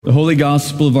The Holy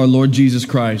Gospel of our Lord Jesus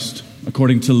Christ,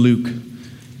 according to Luke.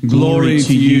 Glory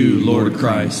to you, Lord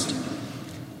Christ.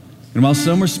 And while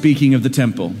some were speaking of the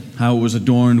temple, how it was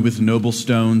adorned with noble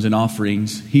stones and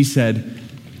offerings, he said,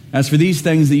 "As for these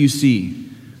things that you see,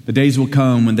 the days will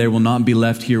come when there will not be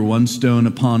left here one stone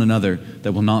upon another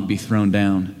that will not be thrown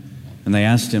down." And they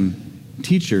asked him,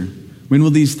 "Teacher, when will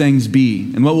these things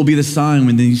be? And what will be the sign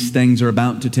when these things are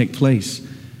about to take place?"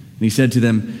 And he said to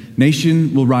them,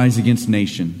 "Nation will rise against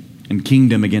nation, and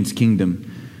kingdom against kingdom.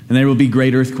 And there will be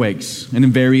great earthquakes, and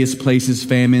in various places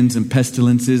famines and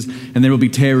pestilences, and there will be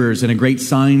terrors and great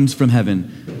signs from heaven.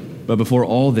 But before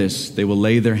all this, they will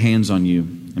lay their hands on you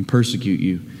and persecute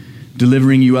you,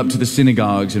 delivering you up to the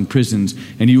synagogues and prisons,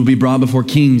 and you will be brought before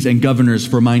kings and governors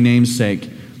for my name's sake.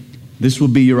 This will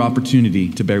be your opportunity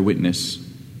to bear witness.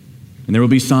 And there will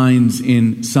be signs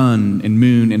in sun and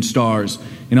moon and stars,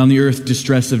 and on the earth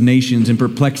distress of nations and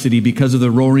perplexity because of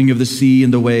the roaring of the sea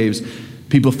and the waves,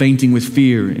 people fainting with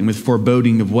fear and with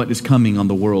foreboding of what is coming on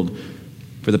the world.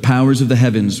 For the powers of the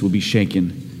heavens will be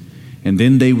shaken. And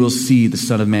then they will see the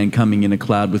Son of Man coming in a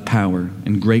cloud with power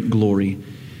and great glory.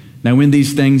 Now when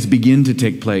these things begin to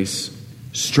take place,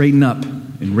 straighten up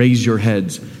and raise your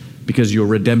heads, because your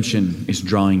redemption is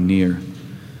drawing near.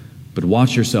 But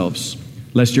watch yourselves,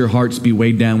 lest your hearts be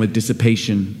weighed down with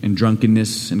dissipation and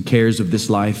drunkenness and cares of this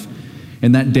life,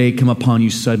 and that day come upon you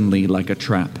suddenly like a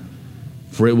trap.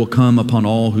 For it will come upon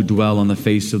all who dwell on the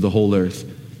face of the whole earth.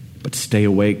 But stay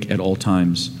awake at all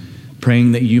times,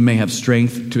 praying that you may have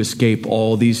strength to escape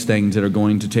all these things that are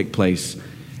going to take place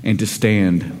and to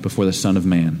stand before the Son of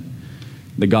Man."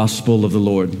 The Gospel of the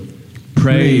Lord.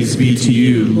 Praise be to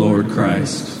you, Lord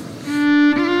Christ.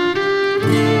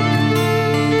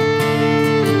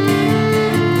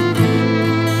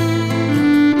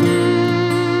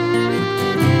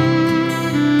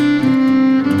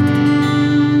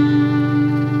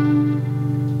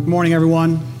 Good morning,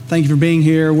 everyone. Thank you for being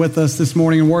here with us this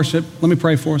morning in worship. Let me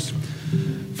pray for us.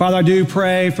 Father, I do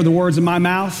pray for the words of my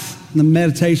mouth and the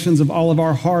meditations of all of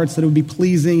our hearts, that it would be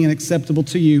pleasing and acceptable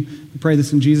to you. We pray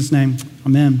this in Jesus' name.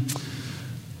 Amen.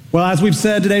 Well, as we've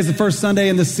said, today is the first Sunday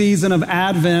in the season of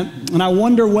Advent, and I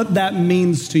wonder what that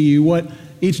means to you, what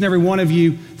each and every one of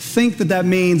you think that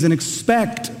means and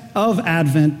expect of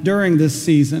Advent during this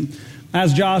season.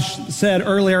 As Josh said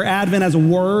earlier, Advent as a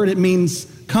word, it means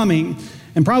coming.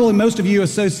 And probably most of you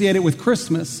associate it with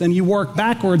Christmas, and you work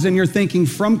backwards in your thinking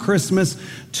from Christmas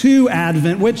to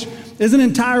Advent, which isn't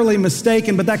entirely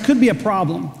mistaken, but that could be a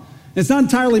problem. It's not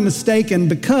entirely mistaken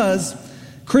because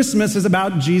Christmas is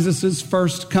about Jesus'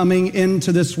 first coming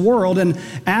into this world, and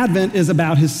Advent is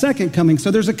about his second coming.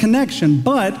 So there's a connection,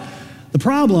 but the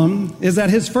problem is that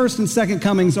his first and second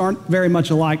comings aren't very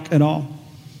much alike at all.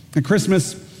 At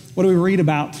Christmas, what do we read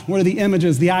about? What are the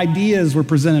images, the ideas we're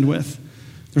presented with?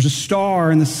 There's a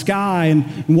star in the sky, and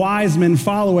wise men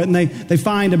follow it, and they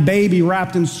find a baby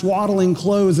wrapped in swaddling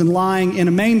clothes and lying in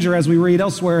a manger, as we read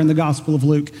elsewhere in the Gospel of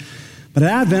Luke. But at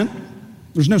Advent,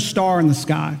 there's no star in the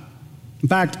sky. In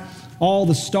fact, all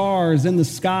the stars in the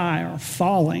sky are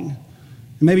falling. And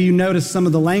maybe you notice some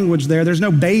of the language there. There's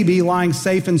no baby lying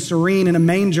safe and serene in a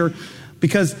manger,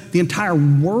 because the entire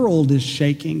world is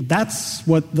shaking. That's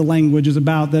what the language is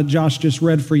about that Josh just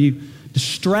read for you.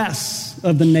 Distress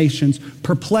of the nations,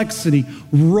 perplexity,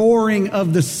 roaring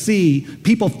of the sea,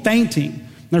 people fainting.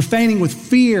 They're fainting with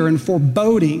fear and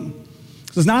foreboding.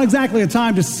 So it's not exactly a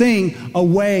time to sing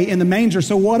away in the manger.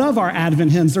 So what of our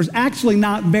Advent hymns? There's actually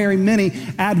not very many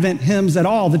Advent hymns at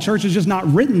all. The church has just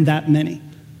not written that many.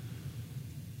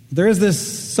 There is this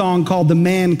song called "The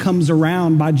Man Comes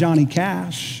Around" by Johnny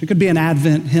Cash. It could be an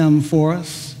Advent hymn for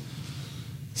us.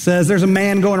 It says there's a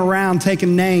man going around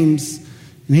taking names,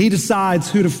 and he decides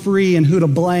who to free and who to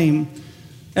blame.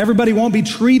 Everybody won't be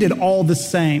treated all the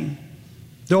same.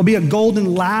 There will be a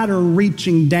golden ladder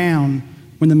reaching down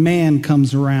when the man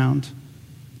comes around.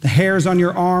 The hairs on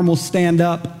your arm will stand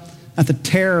up at the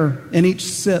terror in each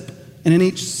sip and in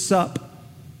each sup.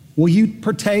 Will you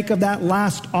partake of that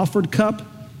last offered cup,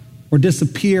 or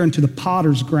disappear into the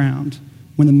potter's ground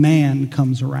when the man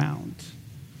comes around?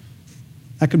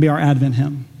 That could be our Advent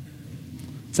hymn.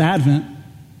 It's Advent.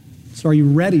 So are you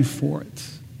ready for it?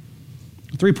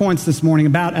 3 points this morning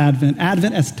about Advent.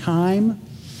 Advent as time,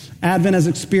 Advent as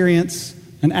experience,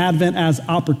 and Advent as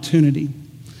opportunity.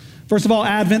 First of all,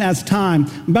 Advent as time.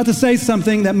 I'm about to say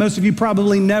something that most of you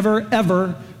probably never,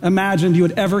 ever imagined you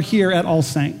would ever hear at All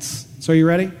Saints. So are you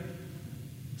ready?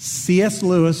 C.S.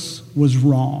 Lewis was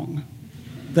wrong.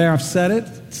 There, I've said it.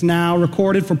 It's now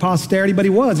recorded for posterity, but he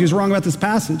was wrong about this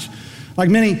passage. Like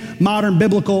many modern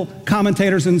biblical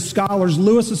commentators and scholars,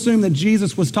 Lewis assumed that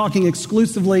Jesus was talking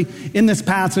exclusively in this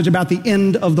passage about the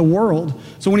end of the world.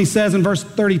 So when he says in verse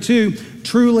 32,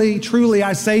 "Truly, truly,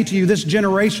 I say to you, this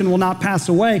generation will not pass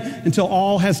away until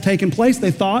all has taken place,"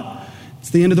 they thought it's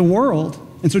the end of the world.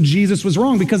 And so Jesus was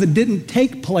wrong because it didn't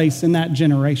take place in that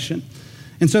generation.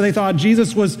 And so they thought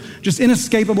Jesus was just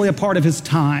inescapably a part of his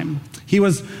time. He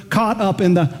was caught up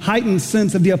in the heightened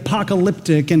sense of the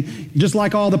apocalyptic, and just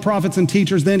like all the prophets and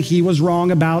teachers then, he was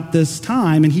wrong about this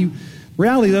time. And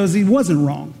reality though is he wasn't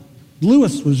wrong.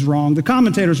 Lewis was wrong. The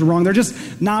commentators were wrong. They're just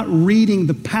not reading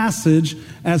the passage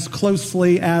as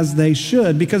closely as they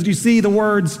should. Because you see the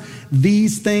words,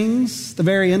 "these things," the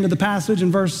very end of the passage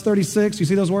in verse 36. You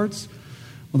see those words?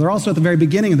 Well, they're also at the very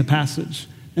beginning of the passage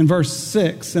in verse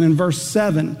 6 and in verse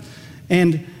 7.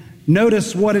 And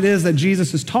notice what it is that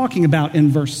Jesus is talking about in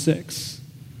verse 6.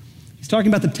 He's talking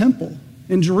about the temple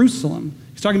in Jerusalem.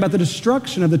 He's talking about the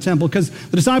destruction of the temple, because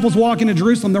the disciples walk into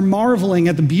Jerusalem, they're marveling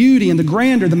at the beauty and the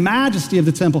grandeur, the majesty of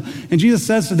the temple. And Jesus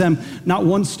says to them, not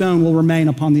one stone will remain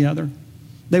upon the other.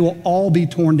 They will all be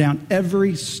torn down.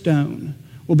 Every stone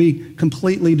will be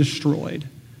completely destroyed.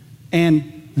 And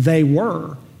they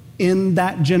were in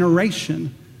that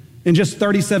generation. In just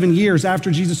 37 years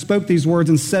after Jesus spoke these words,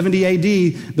 in 70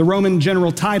 AD, the Roman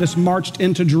general Titus marched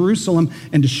into Jerusalem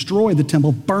and destroyed the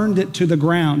temple, burned it to the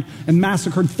ground, and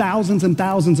massacred thousands and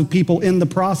thousands of people in the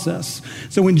process.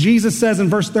 So when Jesus says in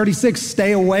verse 36,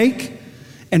 "Stay awake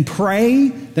and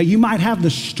pray that you might have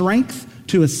the strength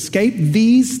to escape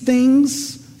these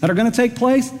things that are going to take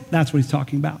place," that's what he's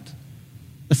talking about.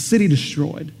 A city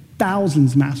destroyed,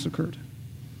 thousands massacred.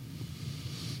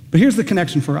 But here's the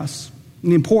connection for us,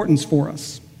 and the importance for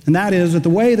us. And that is that the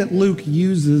way that Luke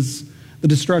uses the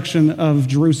destruction of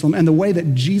Jerusalem and the way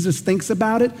that Jesus thinks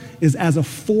about it is as a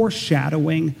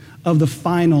foreshadowing of the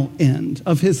final end,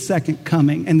 of his second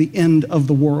coming and the end of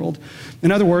the world.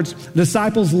 In other words, the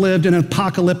disciples lived in an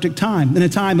apocalyptic time, in a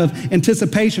time of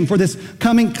anticipation for this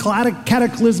coming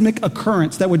cataclysmic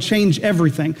occurrence that would change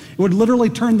everything. It would literally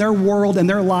turn their world and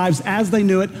their lives as they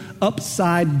knew it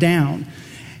upside down.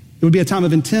 It would be a time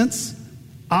of intense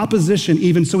opposition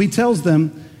even. So he tells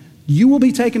them, you will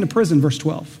be taken to prison, verse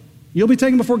 12. You'll be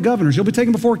taken before governors. You'll be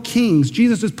taken before kings.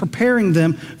 Jesus is preparing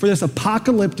them for this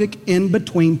apocalyptic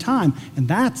in-between time. And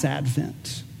that's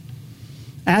Advent.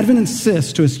 Advent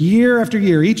insists to us year after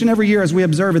year, each and every year as we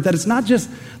observe it, that it's not just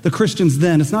the Christians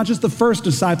then, it's not just the first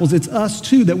disciples, it's us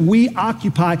too, that we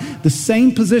occupy the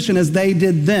same position as they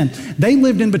did then. They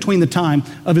lived in between the time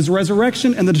of his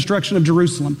resurrection and the destruction of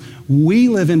Jerusalem. We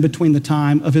live in between the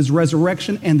time of his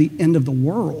resurrection and the end of the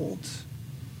world.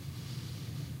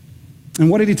 And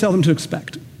what did he tell them to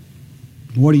expect?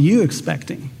 What are you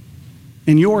expecting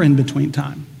in your in-between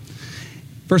time?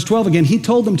 Verse 12 again, he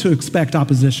told them to expect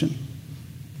opposition.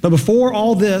 But before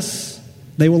all this,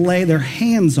 they will lay their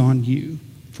hands on you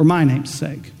for my name's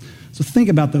sake. So think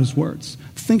about those words.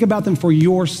 Think about them for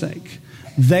your sake.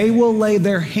 They will lay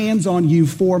their hands on you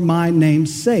for my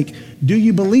name's sake. Do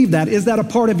you believe that? Is that a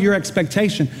part of your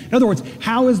expectation? In other words,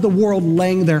 how is the world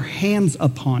laying their hands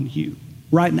upon you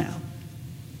right now?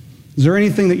 Is there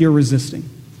anything that you're resisting?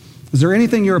 Is there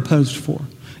anything you're opposed for?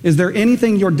 Is there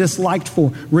anything you're disliked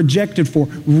for, rejected for,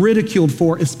 ridiculed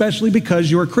for, especially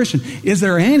because you're a Christian? Is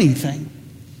there anything?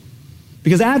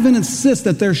 Because Advent insists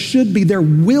that there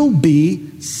will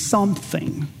be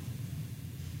something.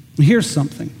 And here's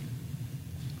something.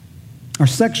 Our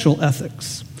sexual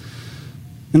ethics.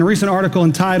 In a recent article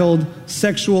entitled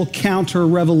Sexual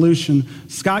Counter-Revolution,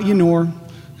 Scott Yenor,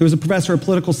 who was a professor of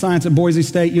political science at Boise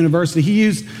State University, he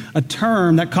used a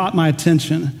term that caught my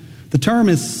attention. The term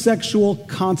is sexual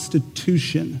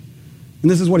constitution. And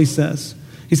this is what he says.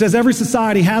 He says, every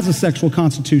society has a sexual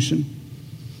constitution.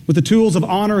 With the tools of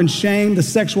honor and shame, the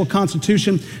sexual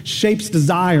constitution shapes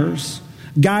desires,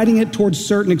 guiding it towards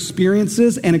certain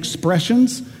experiences and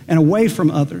expressions and away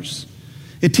from others.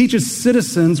 It teaches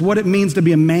citizens what it means to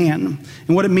be a man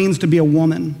and what it means to be a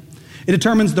woman. It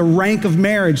determines the rank of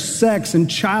marriage, sex, and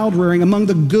child rearing among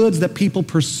the goods that people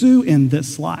pursue in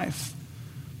this life.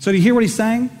 So do you hear what he's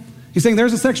saying? He's saying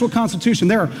there's a sexual constitution.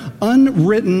 There are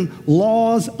unwritten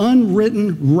laws,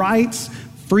 unwritten rights,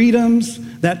 freedoms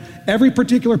that every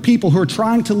particular people who are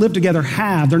trying to live together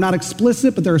have. They're not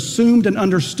explicit, but they're assumed and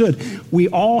understood. We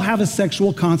all have a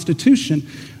sexual constitution.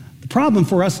 The problem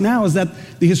for us now is that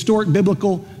the historic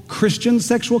biblical Christian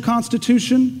sexual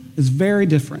constitution is very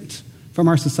different from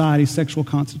our society's sexual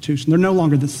constitution. They're no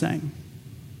longer the same.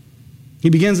 He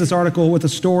begins this article with a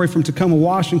story from Tacoma,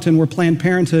 Washington, where Planned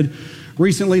Parenthood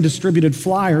recently distributed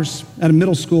flyers at a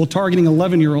middle school targeting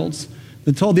 11-year-olds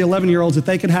that told the 11-year-olds that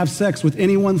they could have sex with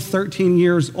anyone 13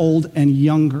 years old and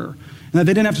younger, and that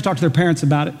they didn't have to talk to their parents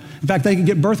about it. In fact, they could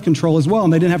get birth control as well,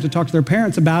 and they didn't have to talk to their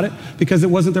parents about it because it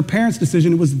wasn't their parents'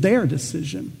 decision, it was their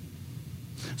decision.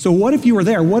 So what if you were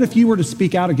there? What if you were to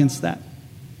speak out against that?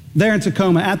 There in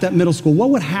Tacoma at that middle school, what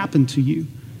would happen to you?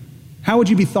 How would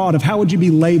you be thought of? How would you be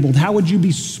labeled? How would you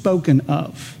be spoken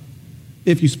of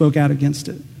if you spoke out against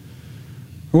it?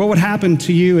 Or what would happen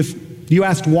to you if you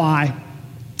asked why?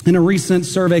 In a recent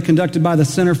survey conducted by the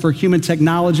Center for Human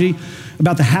Technology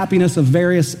about the happiness of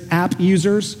various app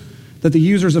users, that the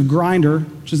users of Grindr,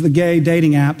 which is the gay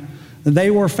dating app, that they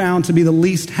were found to be the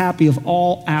least happy of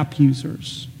all app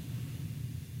users.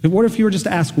 What if you were just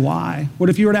to ask why? What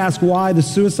if you were to ask why the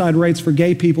suicide rates for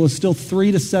gay people is still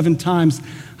 3 to 7 times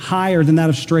higher than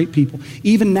that of straight people?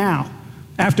 Even now,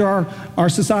 after our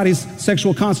society's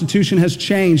sexual constitution has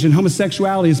changed and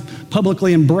homosexuality is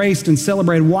publicly embraced and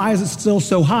celebrated, why is it still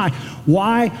so high?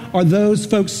 Why are those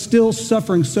folks still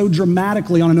suffering so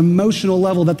dramatically on an emotional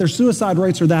level that their suicide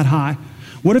rates are that high?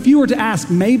 What if you were to ask,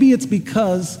 maybe it's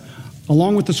because,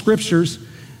 along with the scriptures,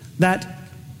 that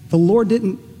the Lord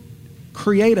didn't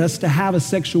create us to have a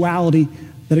sexuality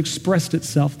that expressed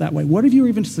itself that way? What if you were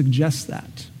even to suggest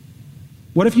that?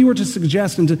 What if you were to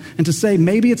suggest and to say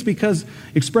maybe it's because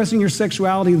expressing your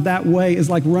sexuality that way is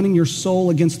like running your soul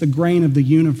against the grain of the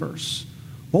universe?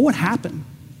 What would happen?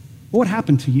 What would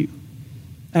happen to you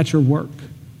at your work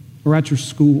or at your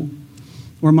school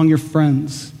or among your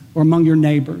friends or among your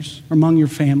neighbors or among your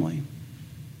family?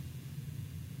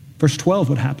 Verse 12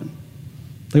 would happen.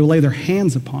 They will lay their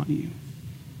hands upon you.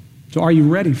 So are you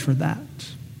ready for that?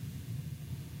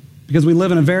 Because we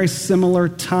live in a very similar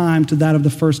time to that of the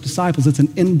first disciples. It's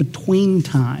an in-between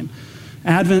time.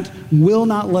 Advent will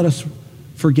not let us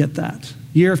forget that.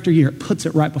 Year after year, it puts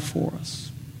it right before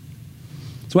us.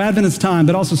 So Advent is time,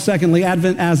 but also secondly,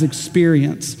 Advent as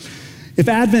experience. If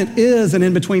Advent is an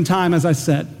in-between time, as I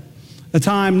said, a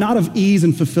time not of ease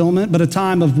and fulfillment, but a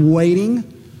time of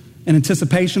waiting and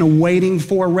anticipation, of waiting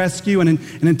for rescue and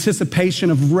an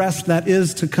anticipation of rest that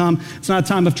is to come. It's not a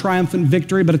time of triumphant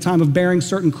victory, but a time of bearing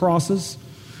certain crosses.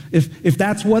 If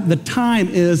that's what the time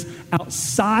is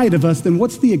outside of us, then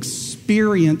what's the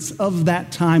experience of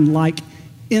that time like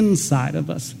inside of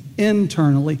us,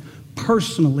 internally,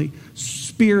 personally,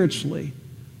 spiritually?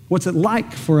 What's it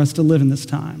like for us to live in this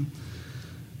time?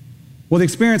 Well, the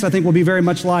experience, I think, will be very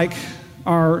much like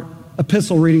our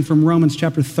epistle reading from Romans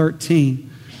chapter 13.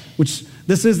 Which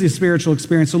this is the spiritual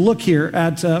experience. So look here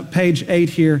at page 8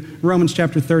 here, Romans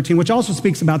chapter 13, which also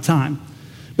speaks about time.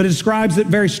 But it describes it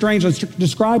very strangely. It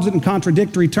describes it in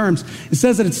contradictory terms. It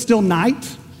says that it's still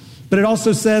night, but it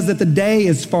also says that the day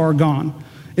is far gone.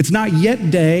 It's not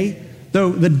yet day, though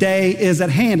the day is at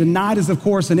hand. And night is, of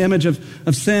course, an image of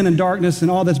sin and darkness and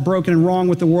all that's broken and wrong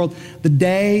with the world. The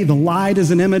day, the light,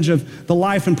 is an image of the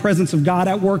life and presence of God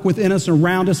at work within us,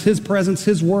 around us, his presence,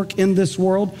 his work in this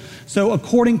world. So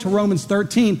according to Romans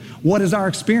 13, what is our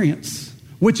experience?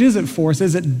 Which is it for us?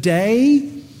 Is it day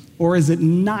or is it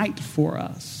night for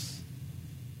us?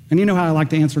 And you know how I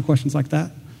like to answer questions like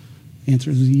that? The answer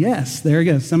is yes. There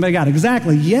you go. Somebody got it.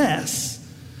 Exactly. Yes.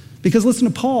 Because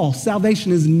listen to Paul,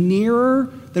 salvation is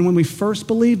nearer than when we first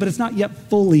believed, but it's not yet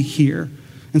fully here.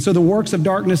 And so the works of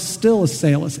darkness still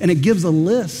assail us. And it gives a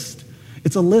list.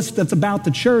 It's a list that's about the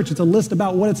church. It's a list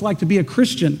about what it's like to be a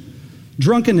Christian.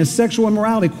 Drunkenness, sexual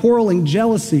immorality, quarreling,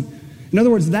 jealousy. In other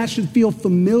words, that should feel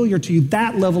familiar to you,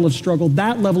 that level of struggle,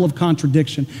 that level of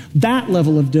contradiction, that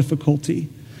level of difficulty.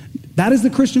 That is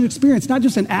the Christian experience, not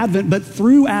just in Advent, but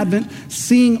through Advent,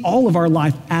 seeing all of our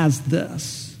life as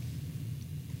this.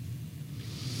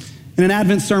 In an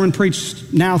Advent sermon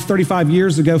preached now 35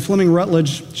 years ago, Fleming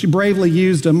Rutledge, she bravely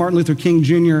used a Martin Luther King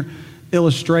Jr.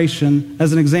 illustration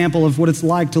as an example of what it's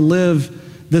like to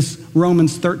live this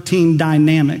Romans 13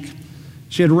 dynamic.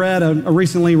 She had read a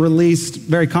recently released,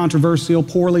 very controversial,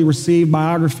 poorly received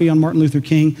biography on Martin Luther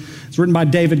King. It's written by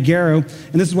David Garrow,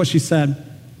 and this is what she said.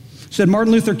 She said,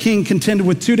 Martin Luther King contended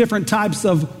with two different types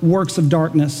of works of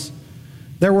darkness.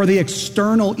 There were the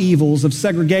external evils of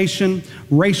segregation,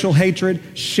 racial hatred,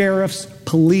 sheriffs,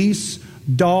 police,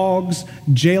 dogs,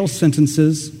 jail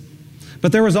sentences.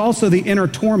 But there was also the inner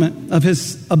torment of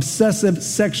his obsessive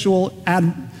sexual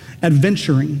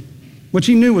adventuring, which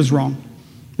he knew was wrong,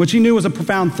 which he knew was a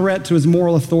profound threat to his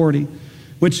moral authority,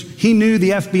 which he knew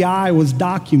the FBI was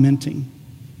documenting.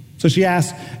 So she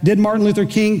asked, did Martin Luther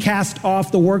King cast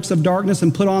off the works of darkness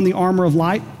and put on the armor of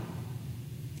light?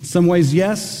 In some ways,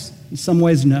 yes. In some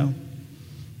ways, no.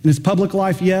 In his public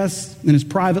life, yes. In his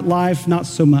private life, not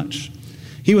so much.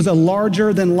 He was a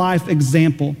larger-than-life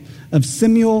example of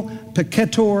simul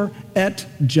peccator et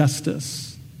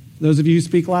justus, Those of you who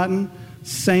speak Latin,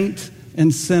 saint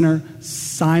and sinner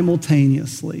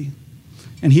simultaneously.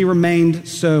 And he remained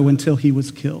so until he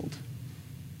was killed.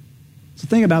 So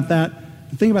think about that.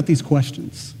 Think about these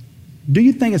questions. Do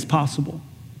you think it's possible?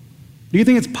 Do you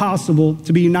think it's possible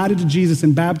to be united to Jesus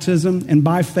in baptism and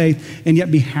by faith and yet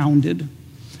be hounded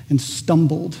and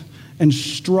stumbled and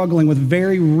struggling with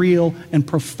very real and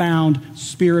profound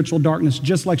spiritual darkness,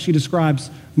 just like she describes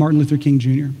Martin Luther King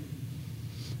Jr.?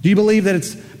 Do you believe that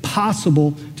it's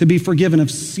possible to be forgiven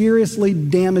of seriously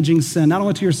damaging sin, not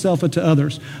only to yourself but to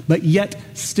others, but yet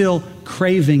still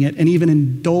craving it and even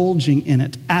indulging in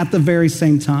it at the very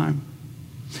same time?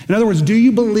 In other words, do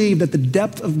you believe that the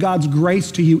depth of God's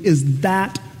grace to you is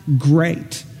that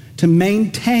great to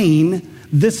maintain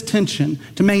this tension,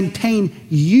 to maintain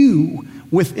you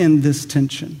within this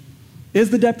tension? Is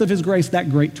the depth of his grace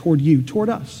that great toward you, toward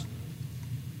us?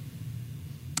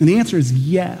 And the answer is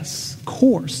yes, of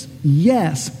course,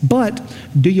 yes. But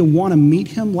do you want to meet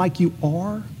him like you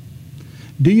are?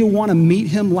 Do you want to meet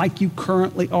him like you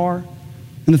currently are?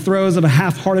 In the throes of a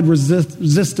half-hearted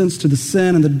resistance to the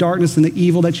sin and the darkness and the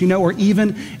evil that you know, or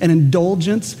even an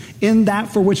indulgence in that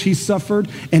for which he suffered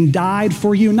and died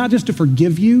for you, not just to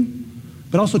forgive you,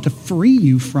 but also to free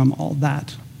you from all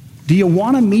that? Do you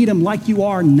want to meet him like you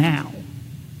are now?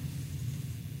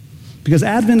 Because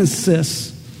Advent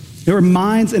insists, it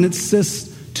reminds and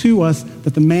insists to us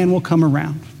that the man will come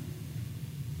around.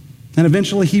 And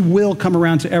eventually he will come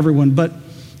around to everyone. But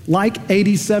like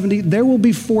AD 70, there will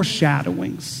be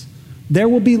foreshadowings. There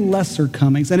will be lesser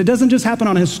comings. And it doesn't just happen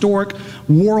on a historic,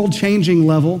 world-changing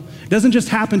level. It doesn't just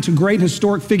happen to great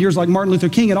historic figures like Martin Luther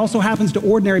King. It also happens to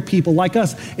ordinary people like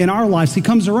us in our lives. He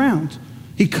comes around.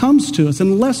 He comes to us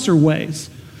in lesser ways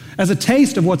as a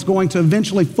taste of what's going to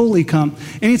eventually fully come.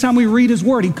 Anytime we read his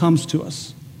word, he comes to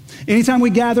us. Anytime we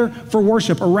gather for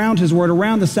worship around his word,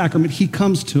 around the sacrament, he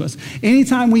comes to us.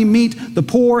 Anytime we meet the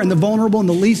poor and the vulnerable and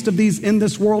the least of these in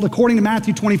this world, according to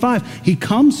Matthew 25, he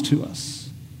comes to us.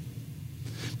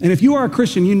 And if you are a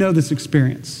Christian, you know this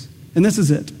experience. And this is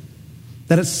it.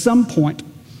 That at some point,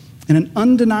 in an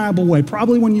undeniable way,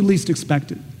 probably when you least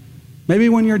expect it, maybe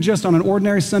when you're just on an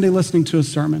ordinary Sunday listening to a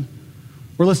sermon,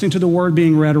 or listening to the word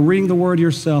being read, or reading the word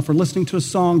yourself, or listening to a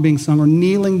song being sung, or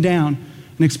kneeling down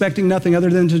and expecting nothing other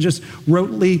than to just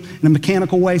rotely, in a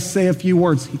mechanical way, say a few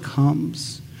words, he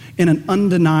comes in an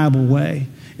undeniable way,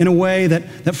 in a way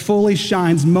that fully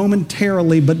shines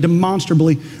momentarily but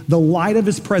demonstrably the light of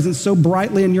his presence so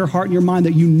brightly in your heart and your mind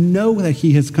that you know that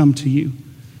he has come to you.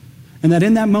 And that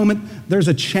in that moment, there's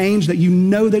a change that you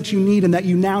know that you need and that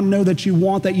you now know that you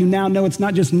want, that you now know it's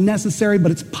not just necessary,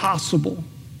 but it's possible.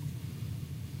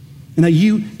 And that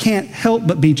you can't help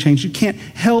but be changed. You can't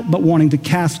help but wanting to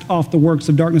cast off the works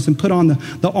of darkness and put on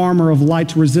the armor of light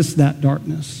to resist that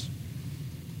darkness.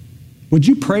 Would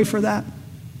you pray for that?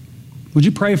 Would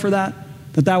you pray for that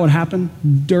would happen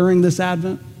during this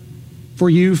Advent? For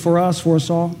you, for us, for us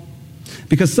all?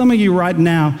 Because some of you right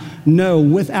now know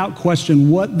without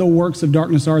question what the works of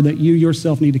darkness are that you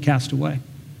yourself need to cast away.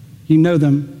 You know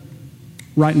them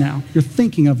right now. You're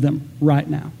thinking of them right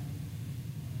now.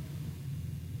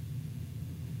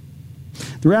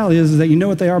 The reality is that you know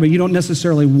what they are, but you don't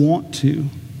necessarily want to.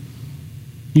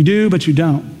 You do, but you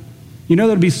don't. You know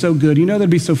that it'd be so good. You know that it'd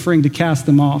be so freeing to cast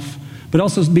them off, but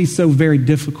also be so very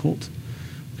difficult.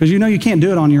 Because you know you can't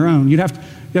do it on your own. You'd have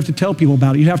to tell people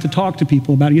about it. You'd have to talk to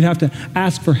people about it. You'd have to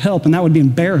ask for help, and that would be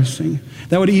embarrassing.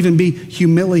 That would even be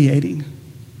humiliating.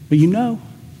 But you know.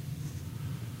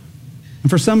 And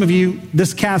for some of you,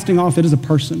 this casting off, it is a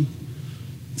person.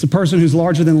 It's a person who's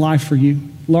larger than life for you,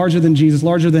 larger than Jesus,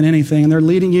 larger than anything, and they're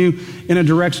leading you in a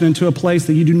direction into a place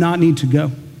that you do not need to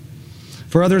go.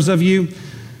 For others of you,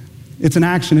 it's an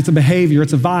action, it's a behavior,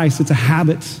 it's a vice, it's a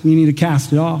habit. You need to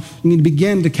cast it off. You need to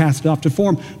begin to cast it off, to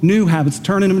form new habits,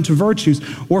 turning them into virtues.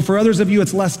 Or for others of you,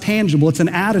 it's less tangible. It's an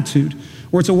attitude,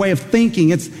 or it's a way of thinking.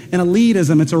 It's an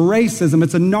elitism, it's a racism,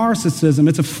 it's a narcissism,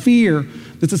 it's a fear,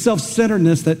 it's a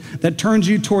self-centeredness that turns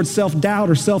you towards self-doubt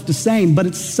or self-disdain, but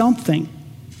it's something.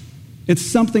 It's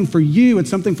something for you, it's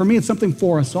something for me, it's something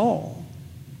for us all.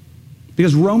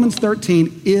 Because Romans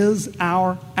 13 is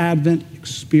our Advent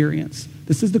experience.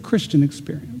 This is the Christian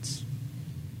experience.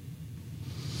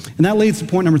 And that leads to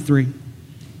point number 3.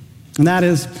 And that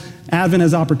is Advent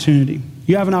as opportunity.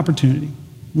 You have an opportunity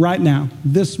right now,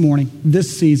 this morning,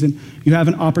 this season. You have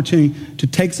an opportunity to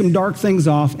take some dark things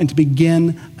off and to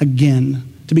begin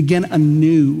again, to begin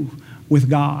anew with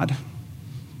God,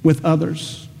 with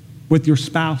others, with your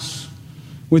spouse,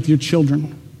 with your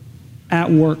children, at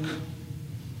work,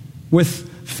 with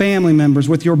family members,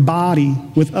 with your body,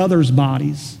 with others'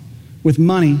 bodies, with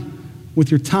money, with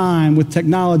your time, with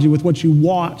technology, with what you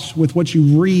watch, with what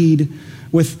you read,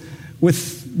 with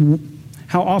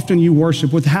how often you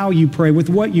worship, with how you pray, with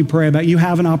what you pray about. You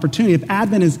have an opportunity. If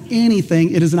Advent is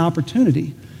anything, it is an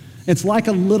opportunity. It's like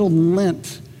a little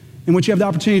Lent in which you have the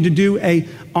opportunity to do a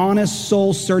honest,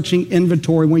 soul-searching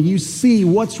inventory where you see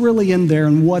what's really in there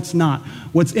and what's not.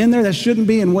 What's in there that shouldn't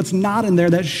be and what's not in there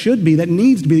that should be, that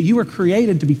needs to be, that you were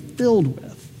created to be filled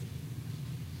with.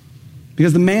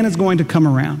 Because the man is going to come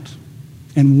around.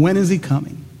 And when is he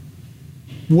coming?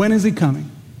 When is he coming?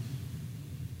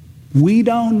 We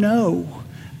don't know.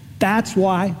 That's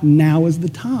why now is the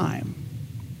time.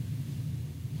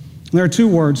 There are two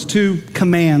words, two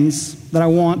commands that I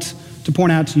want to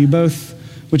point out to you, both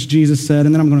which Jesus said,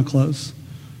 and then I'm going to close.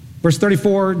 Verse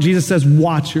 34, Jesus says,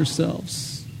 watch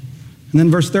yourselves. And then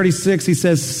verse 36, he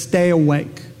says, stay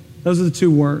awake. Those are the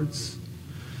two words.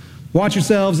 Watch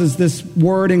yourselves is this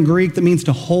word in Greek that means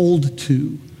to hold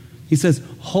to. He says,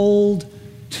 hold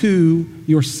to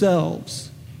yourselves.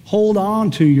 Hold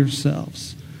on to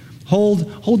yourselves.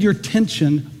 Hold your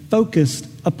attention focused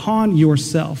upon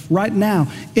yourself right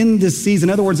now in this season.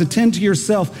 In other words, attend to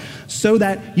yourself so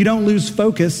that you don't lose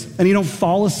focus and you don't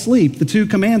fall asleep. The two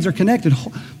commands are connected.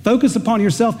 Focus upon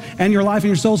yourself and your life and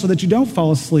your soul so that you don't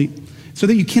fall asleep, so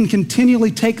that you can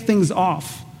continually take things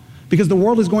off, because the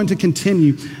world is going to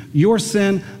continue. Your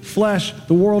sin, flesh,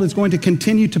 the world is going to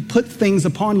continue to put things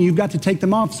upon you. You've got to take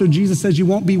them off. So Jesus says you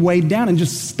won't be weighed down, and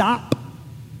just stop.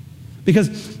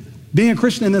 Because being a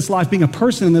Christian in this life, being a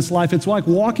person in this life, it's like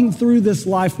walking through this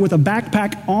life with a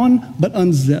backpack on but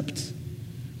unzipped.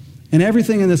 And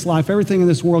everything in this life, everything in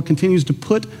this world continues to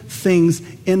put things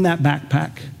in that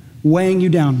backpack, weighing you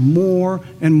down more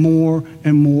and more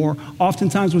and more,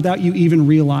 oftentimes without you even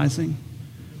realizing.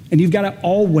 And you've got to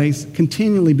always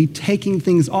continually be taking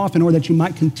things off in order that you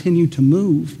might continue to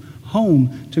move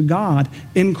home to God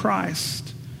in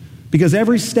Christ. Because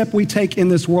every step we take in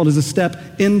this world is a step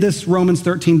in this Romans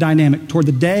 13 dynamic, toward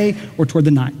the day or toward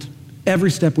the night.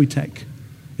 Every step we take,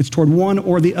 it's toward one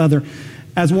or the other.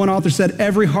 As one author said,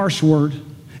 every harsh word,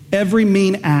 every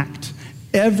mean act,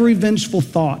 every vengeful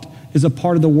thought is a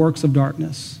part of the works of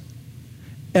darkness.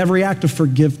 Every act of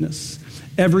forgiveness,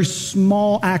 every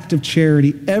small act of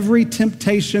charity, every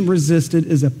temptation resisted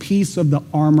is a piece of the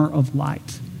armor of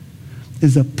light.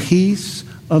 Is a piece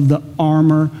of the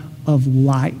armor of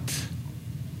light.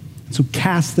 So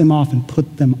cast them off and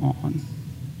put them on.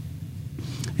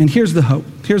 And here's the hope.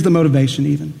 Here's the motivation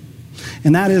even.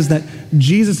 And that is that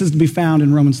Jesus is to be found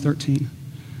in Romans 13.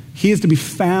 He is to be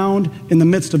found in the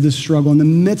midst of this struggle, in the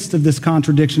midst of this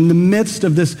contradiction, in the midst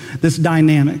of this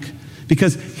dynamic.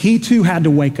 Because he too had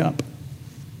to wake up.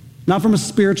 Not from a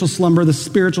spiritual slumber, the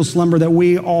spiritual slumber that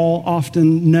we all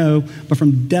often know, but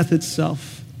from death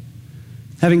itself.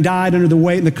 Having died under the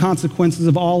weight and the consequences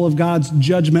of all of God's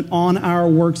judgment on our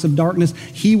works of darkness,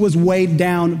 he was weighed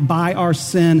down by our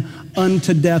sin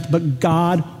unto death, but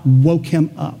God woke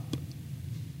him up.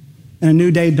 And a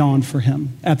new day dawned for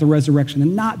him at the resurrection.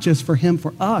 And not just for him,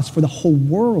 for us, for the whole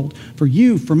world, for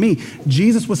you, for me.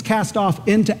 Jesus was cast off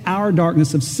into our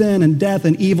darkness of sin and death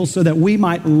and evil so that we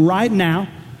might right now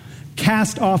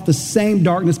cast off the same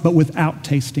darkness, but without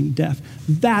tasting death.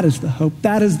 That is the hope.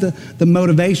 That is the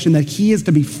motivation, that he is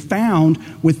to be found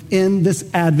within this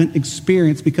Advent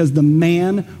experience, because the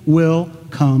man will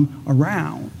come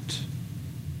around.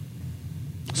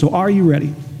 So are you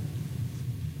ready?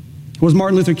 Was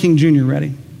Martin Luther King Jr. ready?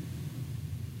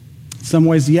 In some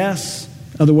ways, yes.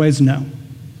 Other ways, no.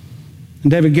 In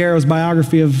David Garrow's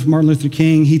biography of Martin Luther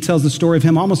King, he tells the story of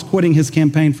him almost quitting his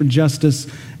campaign for justice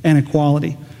and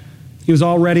equality. He was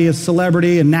already a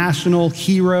celebrity, a national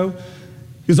hero.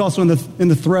 He was also in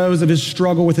the throes of his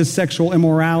struggle with his sexual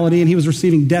immorality, and he was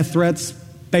receiving death threats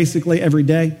basically every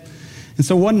day. And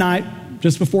so one night,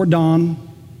 just before dawn,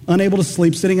 unable to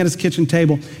sleep, sitting at his kitchen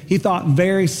table, he thought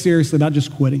very seriously about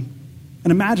just quitting. And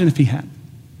imagine if he had,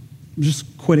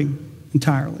 just quitting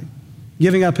entirely,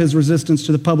 giving up his resistance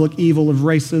to the public evil of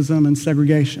racism and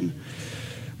segregation.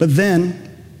 But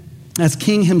then, as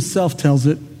King himself tells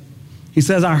it, he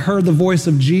says, I heard the voice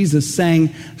of Jesus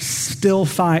saying, still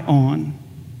fight on.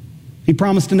 He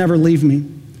promised to never leave me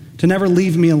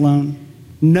alone.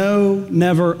 No,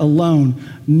 never alone.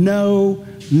 No,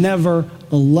 never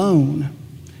alone.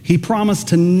 He promised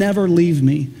to never leave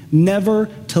me, never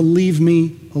to leave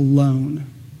me alone.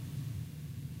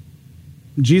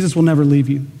 Jesus will never leave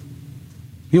you.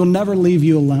 He will never leave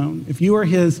you alone. If you are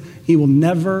his, he will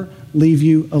never leave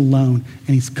you alone.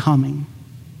 And he's coming.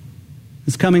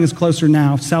 His coming is closer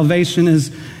now. Salvation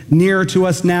is nearer to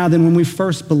us now than when we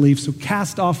first believed. So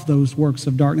cast off those works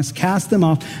of darkness. Cast them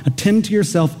off. Attend to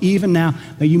yourself even now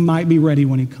that you might be ready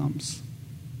when he comes.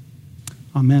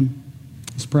 Amen.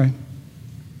 Let's pray.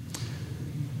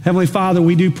 Heavenly Father,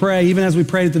 we do pray, even as we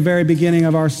prayed at the very beginning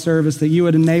of our service, that you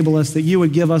would enable us, that you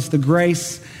would give us the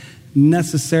grace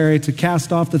necessary to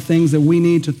cast off the things that we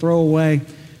need to throw away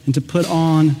and to put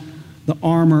on the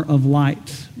armor of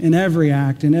light in every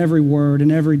act, in every word,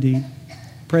 in every deed.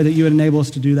 Pray that you would enable us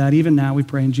to do that even now, we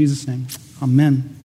pray in Jesus' name. Amen.